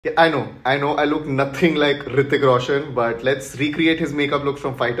I know, I look nothing like Hrithik Roshan, but let's recreate his makeup looks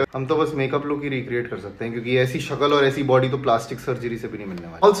from Fighter. हम तो बस makeup look ही recreate कर सकते हैं क्योंकि ऐसी शक्ल और ऐसी बॉडी तो प्लास्टिक सर्जरी से भी नहीं मिलने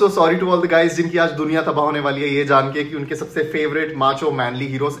वाली. Also sorry to all the guys जिनकी आज दुनिया तबाह होने वाली है ये जान के कि उनके सबसे favorite macho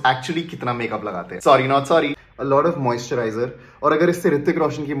manly heroes actually कितना makeup लगाते हैं. Sorry not sorry. A lot of moisturizer. और अगर इससे ऋतिक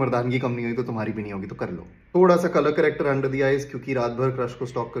रोशन की मर्दानगी कम नहीं हुई तो तुम्हारी भी नहीं होगी, तो कर लो. थोड़ा सा colour corrector under the eyes क्योंकि रात भर क्रश को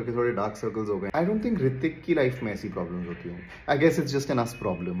स्टॉक करके थोड़े डार्क सर्कल्स हो गए. आई डोंट थिंक ऋतिक की लाइफ में ऐसी प्रॉब्लम्स होती हैं. I guess it's just an us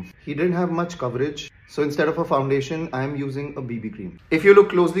problem. He didn't have much coverage, so instead of a foundation I am using a BB cream. If you look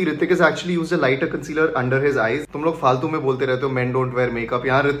closely, Hrithik has actually used a lighter concealer under his eyes. तुम लोग फालतू में बोलते रहते हो men don't wear makeup.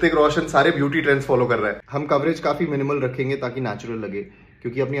 यहाँ ऋतिक रोशन सारे beauty trends follow कर रहा है. हम कवरेज काफी मिनिमल रखेंगे ताकि नेचुरल लगे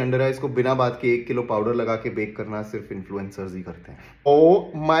क्योंकि अपनी अंडर आइज को बिना बात के 1 किलो पाउडर लगा के बेक करना सिर्फ इन्फ्लुएंसर्स ही करते हैं.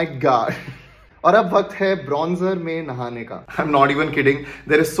 Oh my God. और अब वक्त है ब्रॉन्जर में नहाने का. I am not even kidding,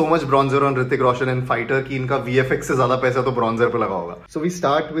 there is so much bronzer on Hrithik Roshan and fighter कि इनका VFX से ज्यादा पैसा तो ब्रॉन्जर पे लगा होगा. So we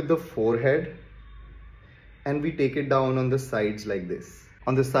start with the forehead and we take it down on the sides like this,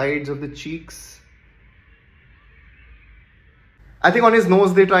 on the sides of the cheeks. I think on his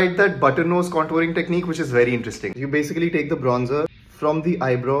nose they tried that butter nose contouring technique, which is very interesting. You basically take the bronzer from the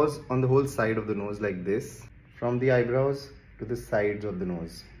eyebrows on the whole side of the nose like this, from the eyebrows to the sides of the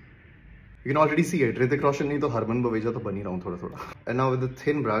nose. You can already see it. Hrithik Roshan nahi to Harman Baweja to ban hi raha hu thoda thoda. And now with a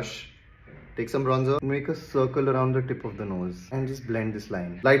thin brush, take some bronzer, make a circle around the tip of the nose and just blend this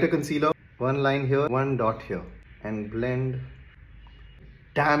line. Lighter concealer, one line here, one dot here, and blend.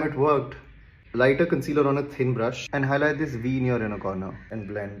 Damn, it worked. Lighter concealer on a thin brush and highlight this V in your inner corner and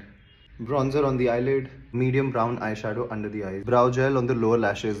blend. Bronzer on the eyelid, medium brown eyeshadow under the eyes, brow gel on the lower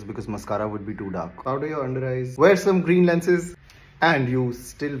lashes because mascara would be too dark. Powder your under eyes, wear some green lenses, and you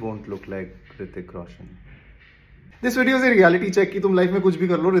still won't look like Hrithik Roshan. This video is a reality check कि तुम life में कुछ भी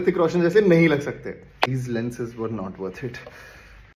कर लो ऋतिक रोशन जैसे नहीं लग सकते. These lenses were not worth it.